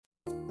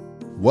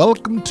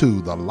Welcome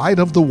to the Light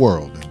of the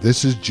World.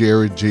 This is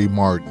Jerry G.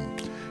 Martin.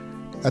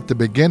 At the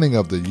beginning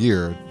of the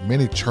year,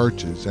 many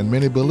churches and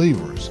many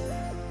believers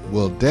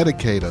will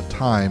dedicate a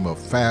time of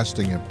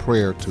fasting and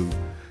prayer to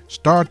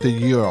start the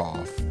year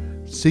off,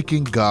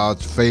 seeking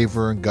God's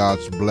favor and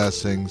God's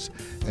blessings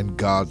and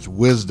God's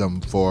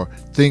wisdom for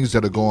things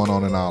that are going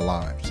on in our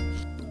lives.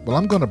 Well,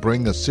 I'm going to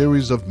bring a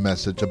series of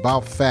messages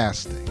about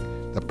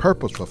fasting, the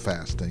purpose for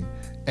fasting,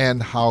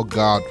 and how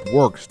God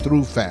works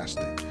through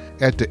fasting.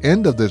 At the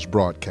end of this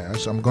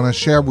broadcast, I'm going to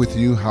share with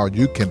you how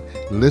you can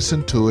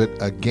listen to it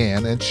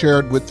again and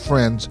share it with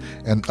friends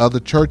and other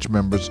church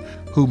members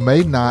who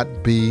may not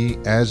be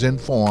as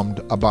informed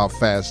about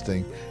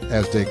fasting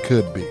as they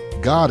could be.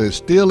 God is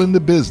still in the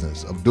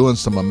business of doing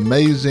some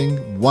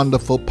amazing,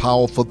 wonderful,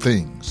 powerful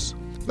things.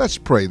 Let's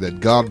pray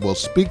that God will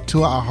speak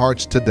to our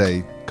hearts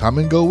today. Come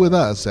and go with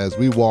us as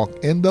we walk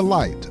in the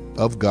light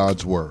of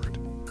God's Word.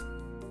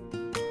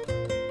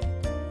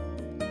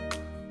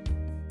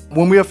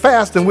 When we're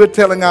fasting, we're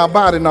telling our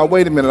body, now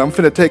wait a minute, I'm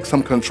finna take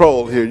some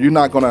control here. You're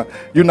not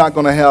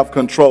gonna have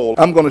control.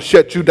 I'm gonna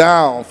shut you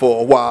down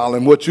for a while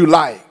and what you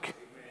like.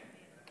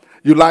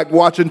 You like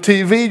watching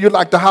TV? You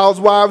like the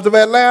Housewives of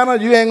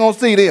Atlanta? You ain't gonna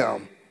see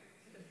them.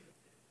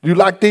 You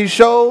like these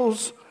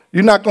shows?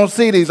 You're not gonna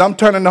see these. I'm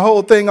turning the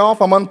whole thing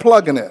off. I'm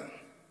unplugging it.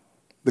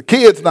 The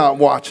kids not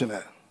watching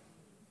it.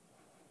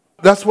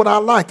 That's what I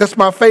like. That's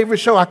my favorite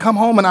show. I come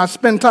home and I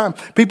spend time.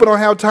 People don't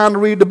have time to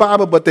read the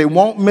Bible, but they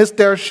won't miss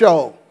their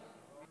show.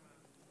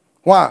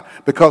 Why?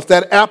 Because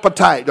that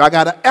appetite, I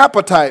got an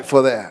appetite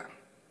for that.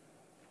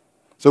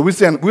 So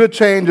we're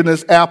changing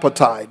this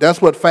appetite. That's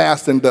what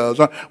fasting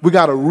does. We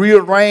got to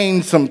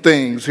rearrange some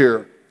things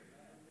here.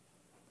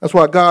 That's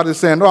why God is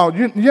saying, oh,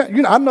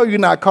 I know you're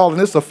not calling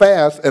this a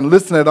fast and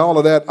listening to all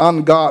of that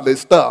ungodly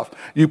stuff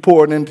you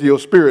pouring into your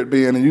spirit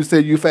being, and you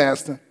say you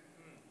fasting.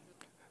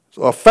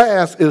 So a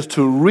fast is to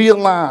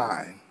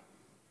realign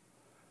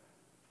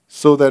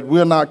so that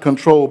we're not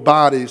controlled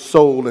body,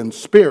 soul, and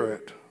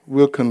spirit.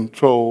 We'll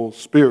control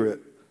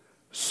spirit,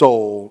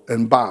 soul,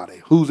 and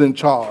body. Who's in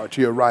charge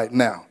here right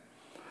now?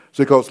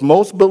 Because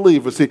most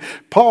believers, see,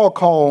 Paul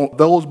called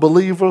those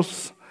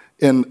believers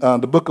in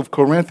the book of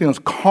Corinthians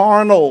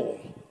carnal.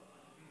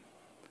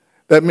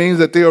 That means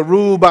that they are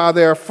ruled by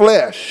their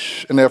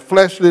flesh and their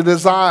fleshly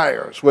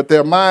desires, what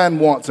their mind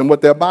wants and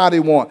what their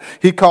body wants.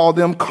 He called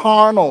them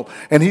carnal.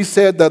 And he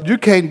said that you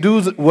can't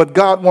do what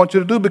God wants you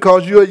to do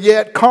because you're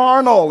yet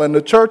carnal. And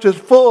the church is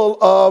full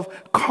of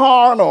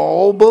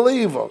carnal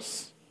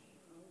believers.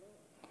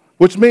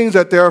 Which means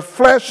that their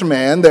flesh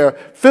man, their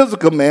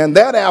physical man,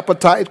 that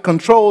appetite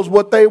controls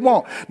what they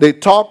want. They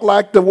talk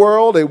like the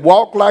world, they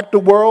walk like the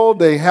world,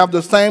 they have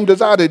the same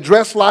desire, they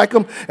dress like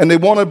them, and they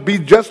want to be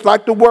just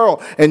like the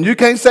world. And you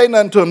can't say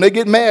nothing to them. They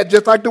get mad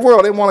just like the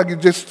world. They want to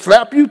just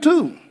slap you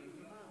too.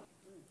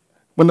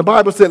 When the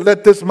Bible said,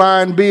 let this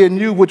mind be in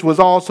you, which was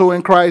also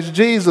in Christ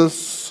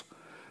Jesus,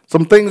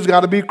 some things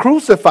got to be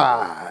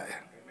crucified.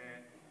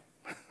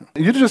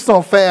 You just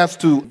don't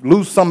fast to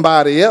lose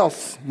somebody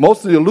else.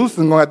 Most of your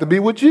losing is going to have to be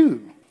with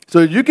you.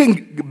 So you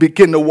can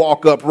begin to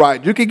walk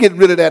upright. You can get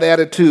rid of that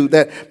attitude,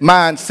 that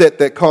mindset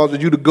that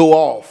causes you to go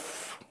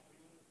off.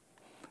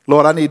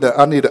 Lord, I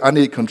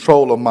need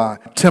control of my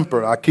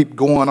temper. I keep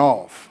going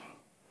off.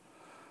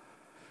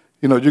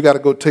 You know, you got to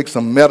go take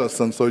some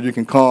medicine so you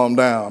can calm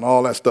down,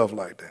 all that stuff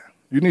like that.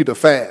 You need to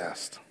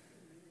fast.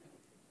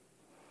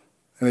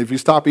 And if you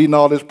stop eating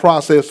all this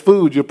processed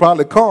food, you'll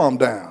probably calm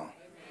down.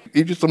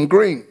 Eat you some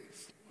greens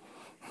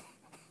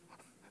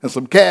and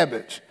some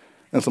cabbage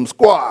and some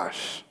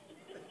squash.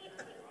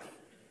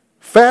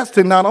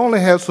 Fasting not only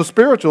has some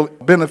spiritual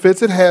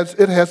benefits, it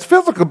has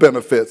physical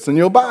benefits in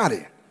your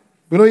body.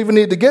 We don't even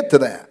need to get to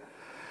that.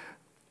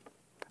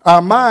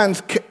 Our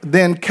minds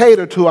then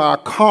cater to our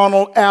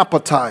carnal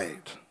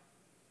appetite.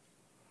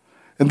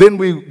 And then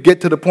we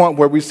get to the point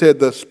where we said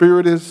the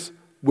spirit is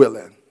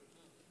willing,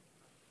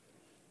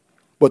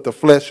 but the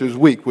flesh is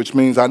weak, which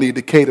means I need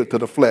to cater to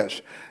the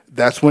flesh.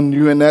 That's when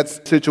you're in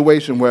that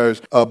situation where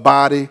it's a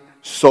body,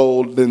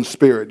 soul, then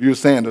spirit. You're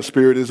saying the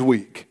spirit is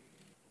weak.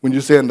 When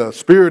you're saying the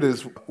spirit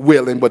is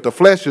willing, but the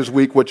flesh is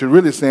weak, what you're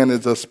really saying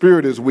is the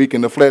spirit is weak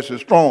and the flesh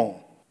is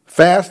strong.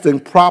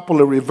 Fasting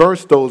properly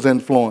reverses those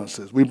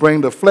influences. We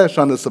bring the flesh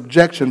under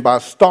subjection by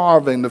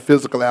starving the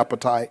physical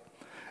appetite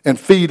and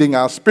feeding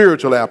our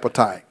spiritual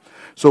appetite.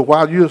 So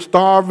while you're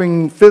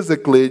starving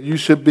physically, you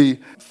should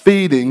be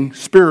feeding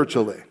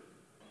spiritually.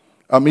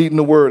 I'm eating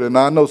the word, and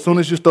I know as soon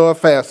as you start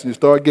fasting, you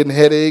start getting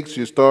headaches,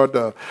 you start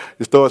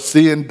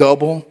seeing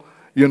double,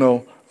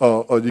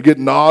 or you get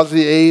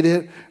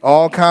nauseated,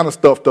 all kind of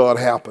stuff start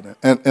happening.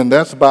 And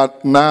that's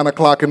about 9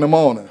 o'clock in the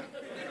morning.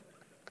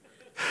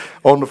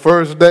 On the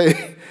first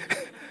day,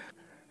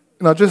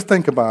 just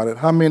think about it.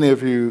 How many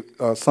of you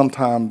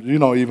sometimes you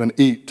don't even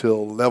eat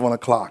till 11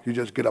 o'clock? You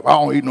just get up. I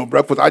don't eat no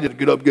breakfast. I just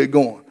get up, get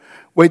going.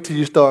 Wait till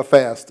you start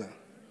fasting.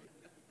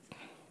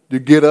 You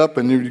get up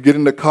and you get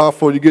in the car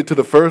before you get to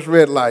the first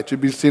red light.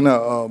 You'll be seeing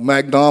a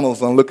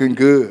McDonald's on looking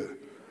good.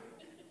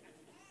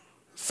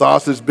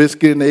 Sausage,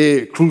 biscuit, and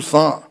egg,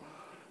 croissant.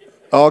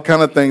 All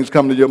kind of things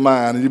come to your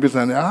mind, and you be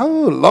saying,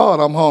 oh, Lord,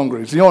 I'm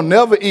hungry. So you don't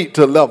never eat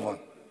till 11.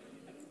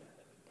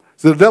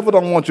 So the devil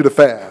don't want you to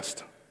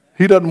fast.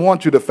 He doesn't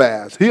want you to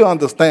fast. He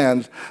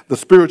understands the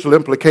spiritual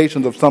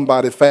implications of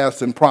somebody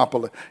fasting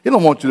properly. He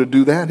don't want you to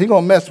do that. He's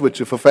going to mess with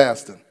you for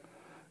fasting.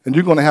 And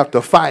you're going to have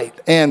to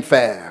fight and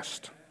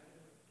fast.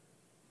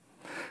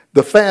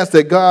 The fast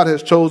that God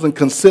has chosen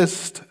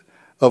consists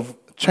of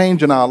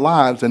changing our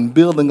lives and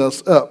building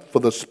us up for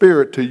the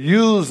Spirit to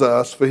use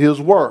us for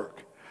His work.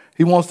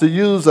 He wants to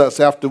use us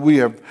after we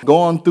have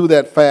gone through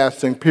that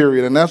fasting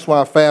period. And that's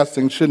why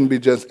fasting shouldn't be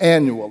just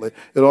annually.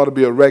 It ought to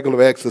be a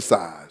regular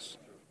exercise.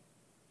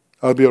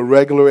 It ought to be a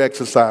regular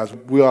exercise.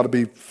 We ought to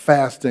be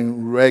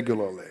fasting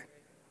regularly.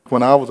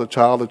 When I was a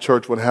child, the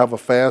church would have a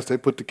fast. They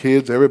put the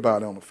kids,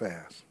 everybody on a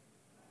fast.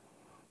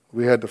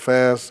 We had to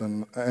fast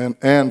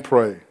and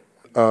pray.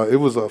 It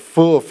was a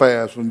full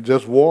fast with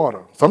just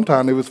water.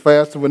 Sometimes it was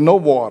fasting with no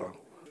water.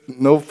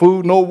 No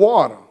food, no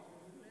water.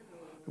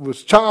 It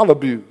was child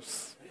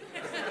abuse.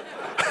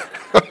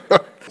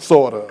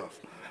 Sort of.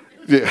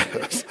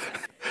 Yes.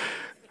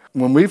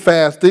 When we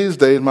fast these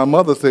days, my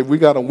mother said, we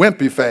got a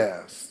wimpy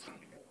fast.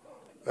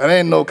 That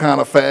ain't no kind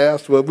of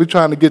fast. Well, we're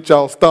trying to get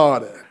y'all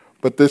started.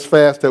 But this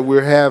fast that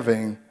we're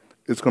having,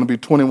 it's going to be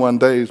 21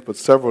 days, but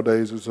several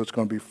days it's just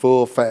going to be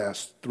full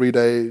fast. 3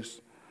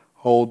 days,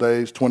 whole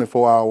days,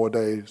 24-hour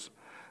days.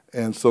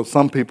 And so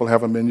some people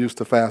haven't been used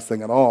to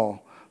fasting at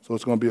all. So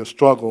it's going to be a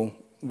struggle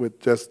with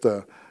just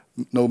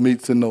no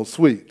meats and no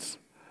sweets.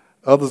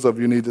 Others of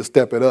you need to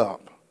step it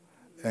up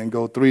and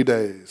go 3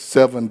 days,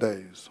 7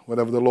 days,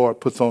 whatever the Lord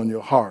puts on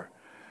your heart.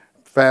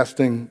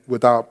 Fasting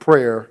without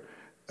prayer,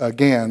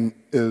 again,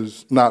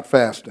 is not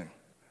fasting.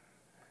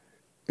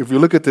 If you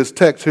look at this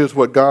text, here's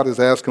what God is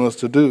asking us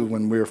to do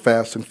when we're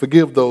fasting.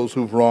 Forgive those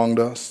who've wronged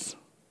us.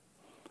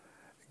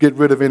 Get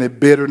rid of any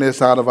bitterness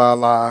out of our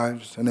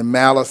lives, any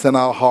malice in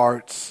our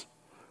hearts.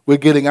 We're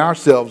getting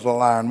ourselves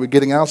aligned. We're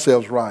getting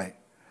ourselves right.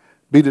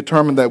 Be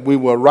determined that we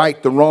will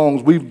right the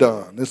wrongs we've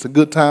done. It's a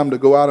good time to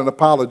go out and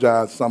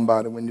apologize to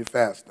somebody when you're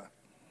fasting.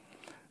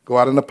 Go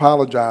out and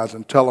apologize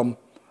and tell them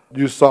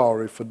you're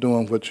sorry for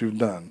doing what you've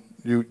done.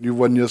 You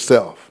wasn't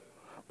yourself.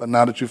 But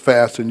now that you're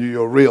fasting, you're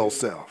your real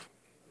self.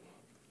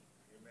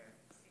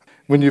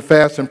 When you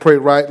fast and pray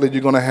rightly,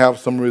 you're going to have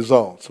some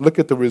results. Look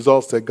at the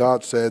results that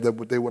God said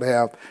that they would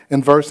have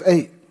in verse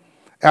 8.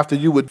 After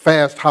you would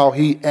fast how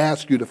He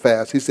asked you to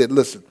fast, He said,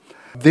 listen,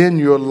 then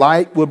your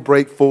light will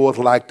break forth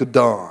like the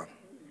dawn,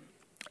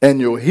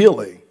 and your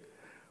healing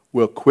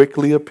will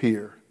quickly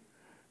appear.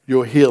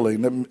 Your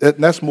healing.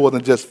 That's more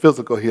than just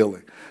physical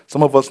healing.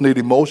 Some of us need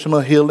emotional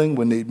healing.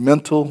 We need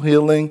mental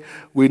healing.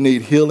 We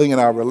need healing in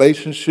our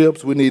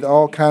relationships. We need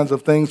all kinds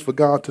of things for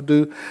God to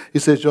do. He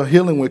says your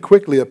healing will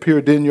quickly appear.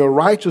 Then your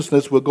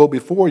righteousness will go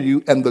before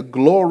you, and the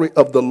glory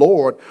of the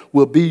Lord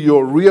will be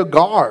your rear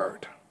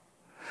guard.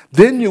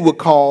 Then you will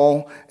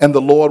call, and the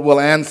Lord will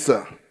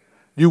answer.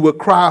 You will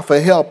cry for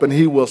help, and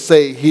He will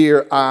say,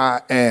 here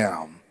I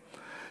am.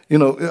 You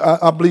know,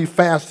 I believe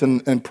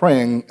fasting and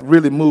praying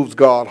really moves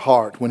God's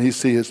heart when He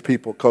sees His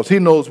people, because He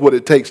knows what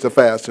it takes to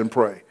fast and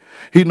pray.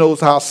 He knows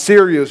how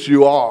serious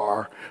you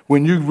are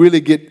when you really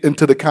get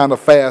into the kind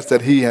of fast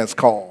that He has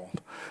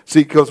called.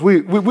 See, because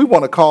we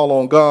want to call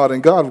on God,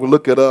 and God will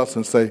look at us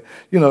and say,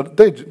 you know,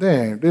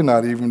 they're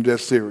not even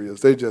just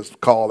serious. They're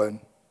just calling.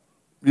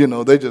 You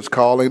know, they're just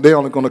calling. They're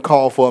only going to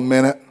call for a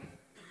minute.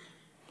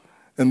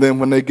 And then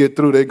when they get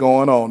through, they're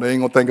going on. They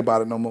ain't going to think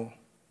about it no more.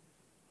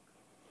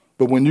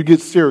 But when you get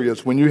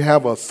serious, when you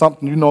have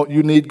something you know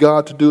you need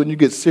God to do and you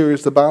get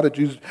serious about it,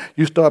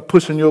 you start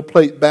pushing your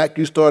plate back,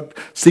 you start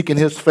seeking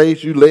His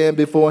face, you laying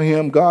before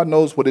Him. God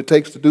knows what it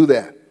takes to do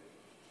that.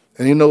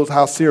 And He knows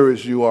how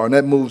serious you are, and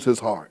that moves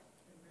His heart.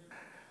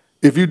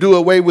 If you do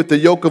away with the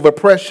yoke of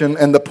oppression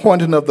and the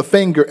pointing of the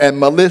finger and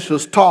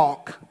malicious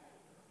talk,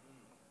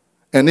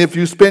 and if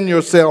you spend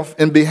yourself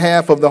in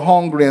behalf of the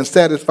hungry and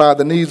satisfy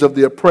the needs of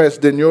the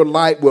oppressed, then your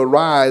light will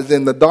rise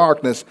in the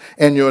darkness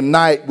and your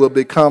night will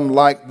become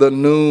like the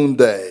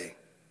noonday.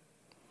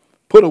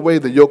 Put away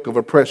the yoke of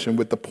oppression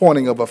with the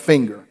pointing of a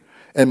finger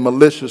and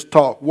malicious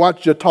talk.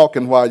 Watch your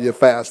talking while you're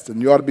fasting.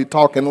 You ought to be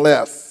talking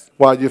less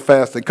while you're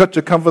fasting. Cut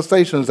your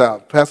conversations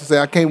out. Pastor say,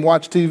 I can't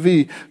watch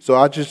TV, so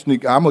I'm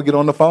going to get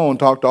on the phone and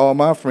talk to all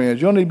my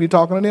friends. You don't need to be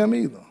talking to them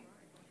either.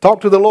 Talk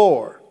to the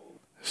Lord.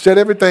 Shut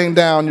everything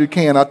down you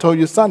can. I told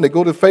you Sunday,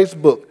 go to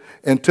Facebook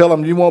and tell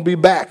them you won't be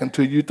back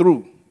until you're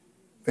through.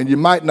 And you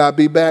might not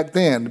be back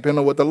then, depending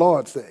on what the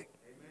Lord say.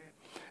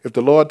 If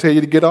the Lord tell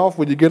you to get off,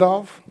 will you get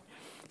off?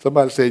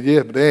 Somebody said,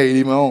 yeah, but they ain't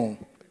even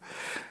on.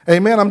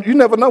 Amen. You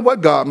never know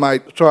what God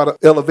might try to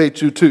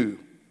elevate you to.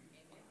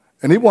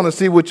 And He want to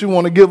see what you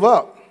want to give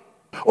up.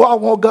 Oh, I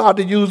want God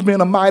to use me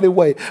in a mighty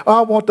way. Oh,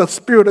 I want the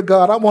Spirit of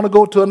God. I want to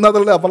go to another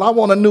level. I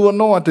want a new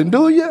anointing.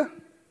 Do you?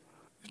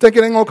 Think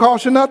it ain't going to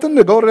cost you nothing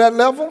to go to that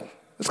level?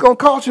 It's going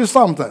to cost you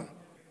something.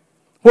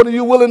 What are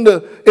you willing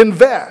to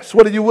invest?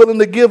 What are you willing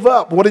to give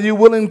up? What are you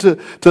willing to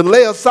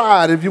lay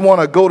aside if you want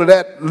to go to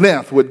that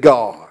length with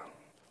God?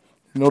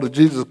 You know that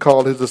Jesus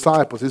called His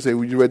disciples. He said,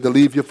 well, you ready to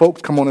leave your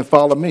folks? Come on and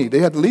follow me. They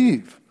had to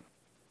leave.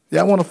 Yeah,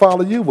 I want to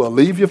follow you. Well,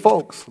 leave your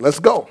folks. Let's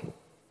go.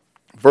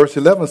 Verse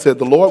 11 said,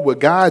 the Lord will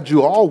guide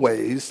you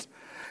always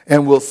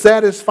and will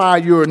satisfy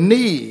your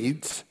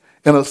needs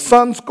in a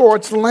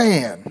sun-scorched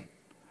land.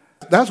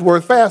 That's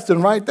worth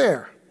fasting right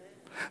there.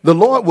 The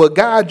Lord will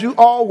guide you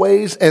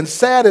always and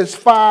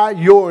satisfy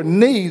your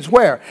needs.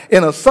 Where?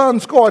 In a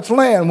sun-scorched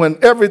land. When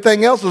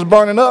everything else is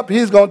burning up,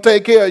 he's going to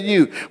take care of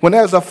you. When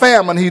there's a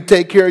famine, he'll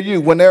take care of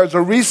you. When there's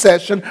a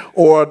recession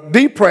or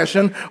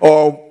depression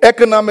or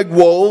economic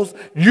woes,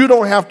 you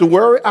don't have to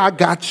worry. I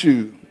got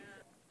you.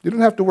 You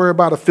don't have to worry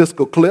about a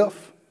fiscal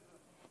cliff.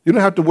 You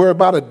don't have to worry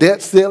about a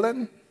debt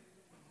ceiling.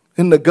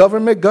 In the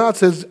government, God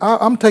says,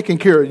 I'm taking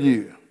care of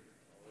you.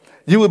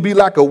 You would be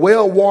like a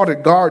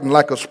well-watered garden,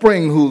 like a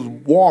spring whose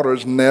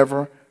waters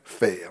never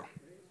fail.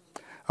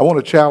 I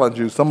want to challenge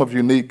you. Some of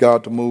you need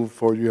God to move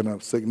for you in a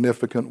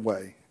significant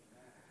way.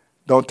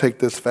 Don't take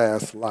this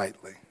fast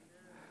lightly.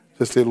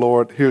 Just say,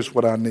 Lord, here's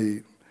what I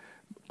need.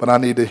 But I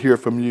need to hear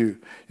from you.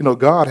 You know,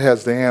 God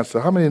has the answer.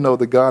 How many know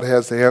that God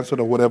has the answer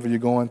to whatever you're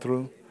going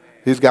through?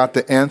 He's got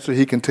the answer.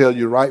 He can tell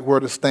you right where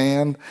to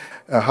stand,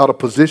 how to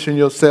position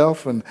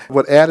yourself, and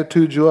what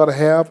attitude you ought to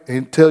have,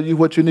 and tell you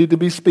what you need to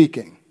be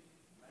speaking,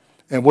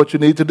 and what you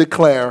need to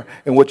declare,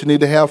 and what you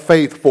need to have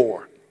faith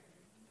for.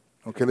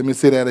 Okay, let me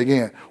say that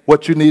again.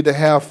 What you need to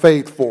have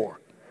faith for.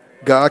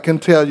 God can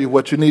tell you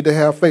what you need to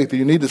have faith.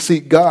 You need to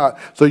seek God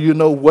so you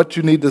know what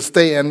you need to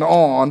stand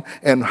on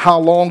and how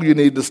long you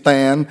need to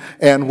stand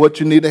and what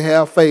you need to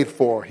have faith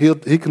for.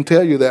 He can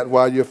tell you that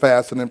while you're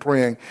fasting and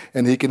praying,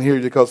 and he can hear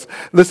you. Because,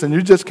 listen,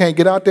 you just can't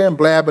get out there and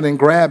blab it and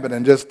grab it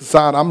and just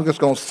decide, I'm just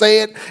going to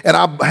say it, and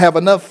I have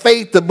enough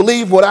faith to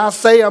believe what I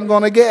say I'm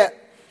going to get.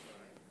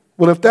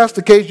 Well, if that's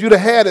the case, you'd have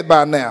had it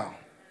by now.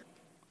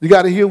 You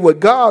got to hear what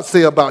God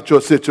say about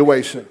your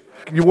situation.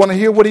 You want to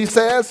hear what he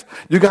says?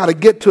 You got to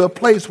get to a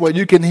place where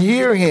you can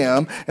hear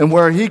him and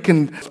where he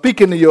can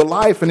speak into your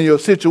life and in your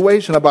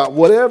situation about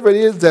whatever it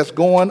is that's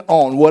going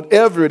on.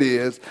 Whatever it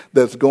is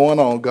that's going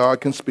on,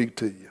 God can speak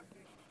to you.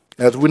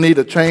 As we need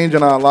a change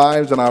in our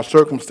lives and our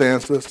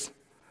circumstances,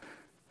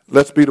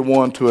 let's be the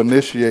one to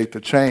initiate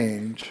the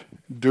change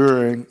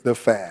during the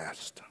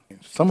fast.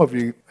 Some of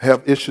you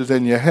have issues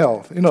in your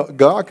health. You know,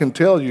 God can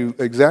tell you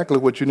exactly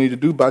what you need to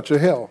do about your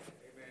health.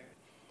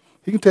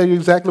 He can tell you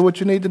exactly what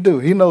you need to do.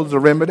 He knows the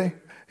remedy.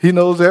 He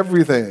knows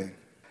everything.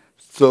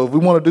 So if we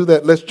want to do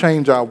that, let's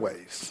change our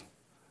ways.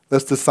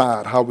 Let's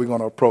decide how we're going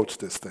to approach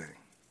this thing.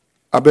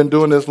 I've been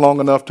doing this long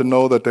enough to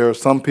know that there are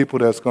some people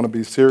that's going to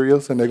be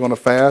serious and they're going to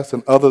fast,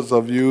 and others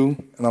of you,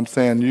 and I'm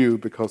saying you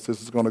because this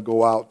is going to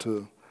go out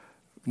to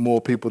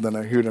more people than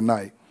are here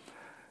tonight.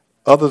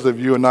 Others of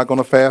you are not going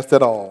to fast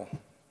at all.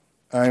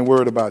 I ain't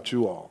worried about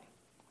you all.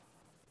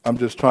 I'm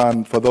just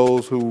trying, for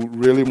those who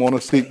really want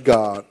to seek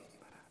God,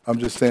 I'm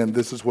just saying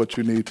this is what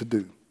you need to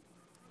do.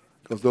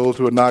 Because those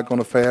who are not going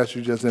to fast,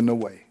 you're just in the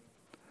way.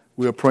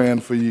 We're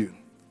praying for you.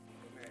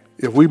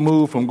 If we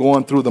move from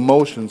going through the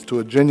motions to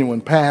a genuine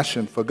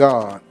passion for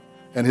God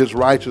and his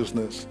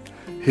righteousness,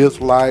 his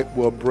light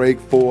will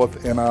break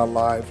forth in our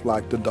life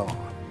like the dawn.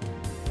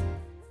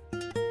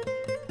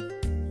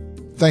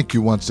 Thank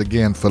you once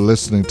again for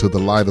listening to the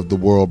Light of the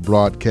World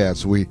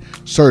broadcast. We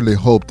certainly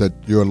hope that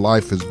your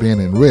life is being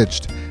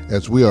enriched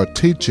as we are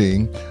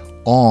teaching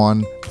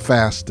on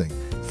fasting.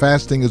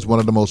 Fasting is one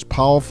of the most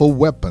powerful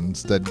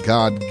weapons that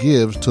God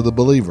gives to the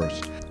believers.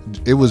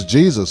 It was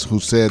Jesus who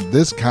said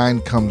this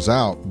kind comes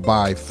out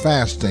by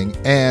fasting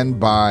and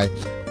by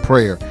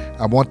prayer.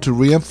 I want to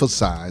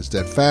reemphasize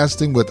that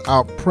fasting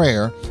without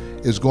prayer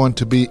is going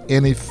to be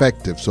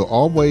ineffective. So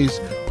always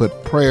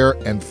put prayer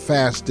and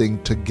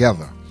fasting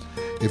together.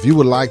 If you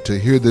would like to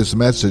hear this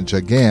message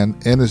again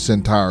in its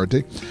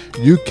entirety,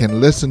 you can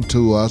listen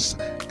to us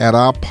at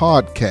our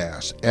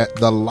podcast at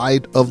The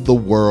Light of the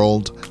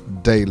World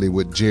Daily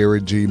with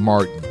Jerry G.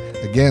 Martin.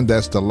 Again,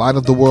 that's The Light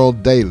of the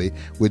World Daily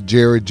with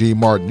Jerry G.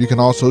 Martin. You can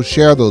also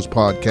share those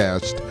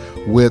podcasts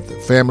with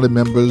family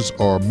members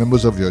or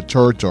members of your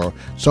church or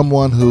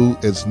someone who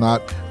is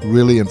not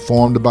really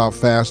informed about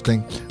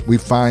fasting. We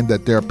find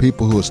that there are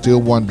people who are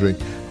still wondering,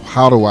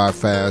 how do I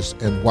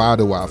fast and why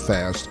do I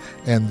fast?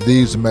 And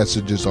these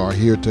messages are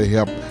here to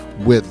help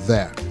with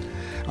that.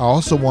 I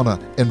also want to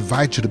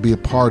invite you to be a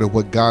part of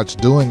what God's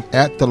doing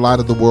at the Light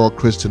of the World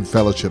Christian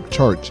Fellowship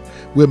Church.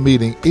 We're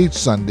meeting each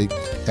Sunday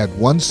at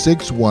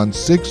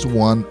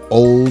 16161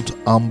 Old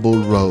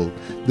Humble Road.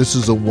 This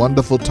is a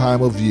wonderful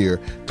time of year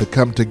to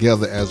come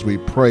together as we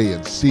pray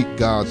and seek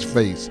God's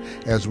face,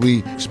 as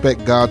we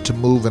expect God to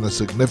move in a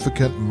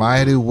significant,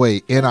 mighty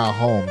way in our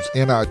homes,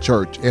 in our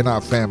church, in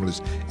our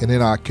families, and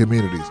in our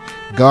communities.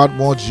 God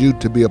wants you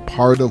to be a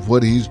part of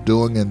what he's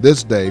doing in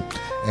this day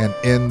and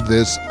in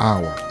this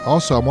hour.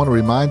 Also, I want to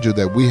remind you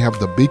that we have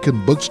the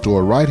Beacon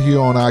Bookstore right here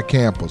on our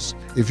campus.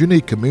 If you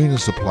need communion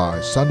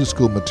supplies, Sunday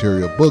school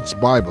material, books,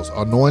 Bibles,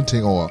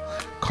 anointing oil,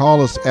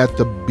 call us at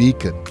the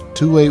Beacon,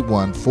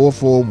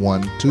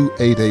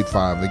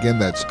 281-441-2885. Again,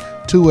 that's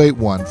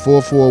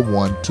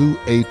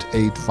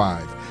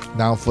 281-441-2885.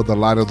 Now for the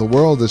Light of the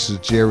World, this is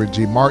Jerry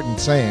G. Martin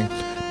saying,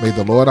 may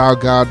the Lord our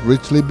God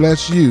richly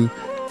bless you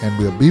and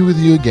we'll be with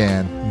you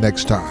again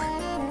next time.